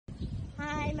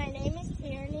name is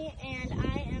Tearnee, and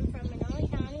I am from Monona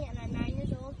County, and I'm 9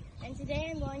 years old. And today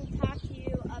I'm going to talk to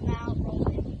you about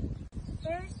roping.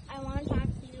 First, I want to talk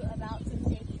to you about some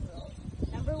safety rules.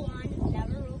 Number 1,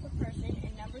 never rope a person,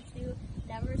 and number 2,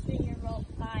 never swing your rope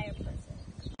by a person.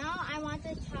 Now I want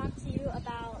to talk to you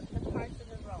about the parts of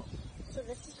the rope. So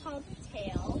this is called the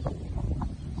tail,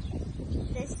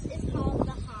 this is called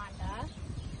the Honda,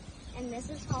 and this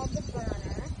is called the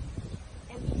burner,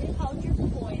 and these are called your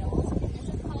coils, and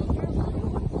this is called your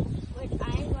loop, which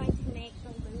I am going to make the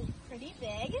loop pretty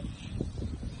big.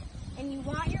 And you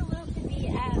want your loop to be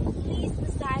at least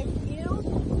the size you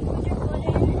put your foot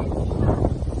in and see how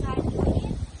the size you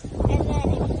need. And then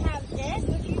if you have this,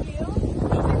 what you do is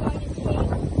you're going to take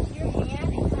your hand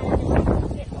and kind of like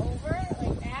move it over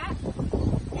like that.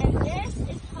 And this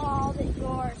is called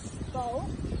your spoke.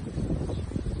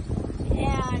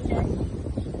 And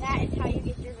that is how you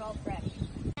get your rope ready.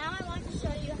 Now I want to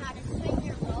show you how to swing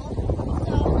your rope.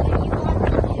 So what you want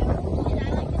to do is I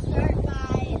like to start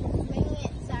by swinging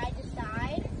it side to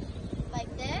side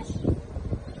like this.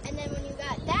 And then when you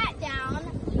got that down,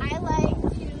 I like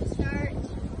to start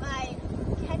by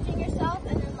catching yourself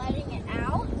and then letting it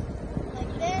out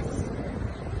like this.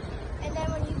 And then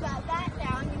when you got that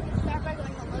down, you can start by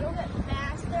going a little bit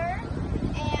faster.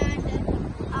 And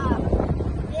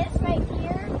this right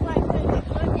here, where I put my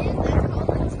foot is, that's called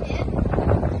the tip.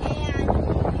 And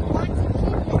you want to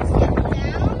keep the tip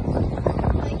down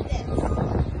like this.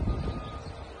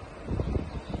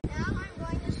 Now I'm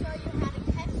going to show you how to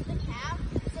catch the calf.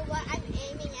 So what I'm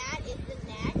aiming at is the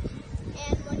neck.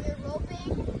 And when you're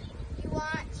roping, you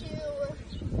want to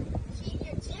keep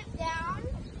your tip down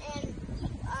and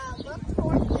look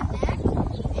towards the neck.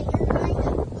 And you're going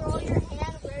to throw your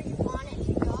hand where you want it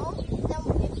to go. Then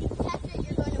if you catch it,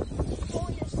 you're going to pull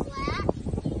your slack,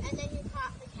 and then you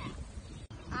caught the calf.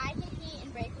 I compete in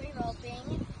breakaway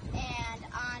roping, and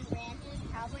on ranches,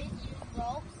 cowboys use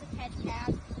ropes to catch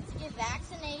calves to give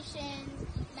vaccinations,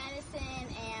 medicine,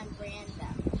 and brand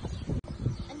them.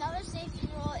 Another safety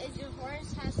rule is your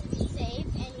horse has to be safe,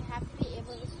 and you have to be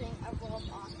able to swing a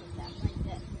rope off of them like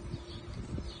this.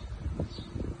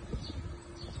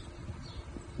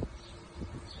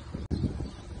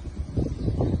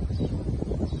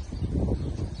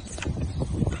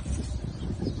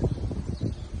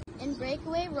 In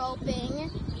breakaway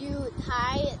roping, you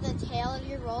tie the tail of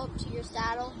your rope to your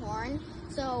saddle horn,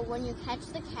 so when you catch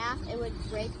the calf, it would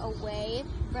break away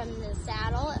from the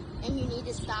saddle, and you need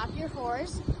to stop your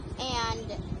horse.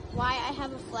 And why I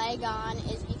have a flag on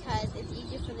is because it's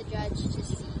easier for the judge to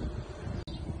see.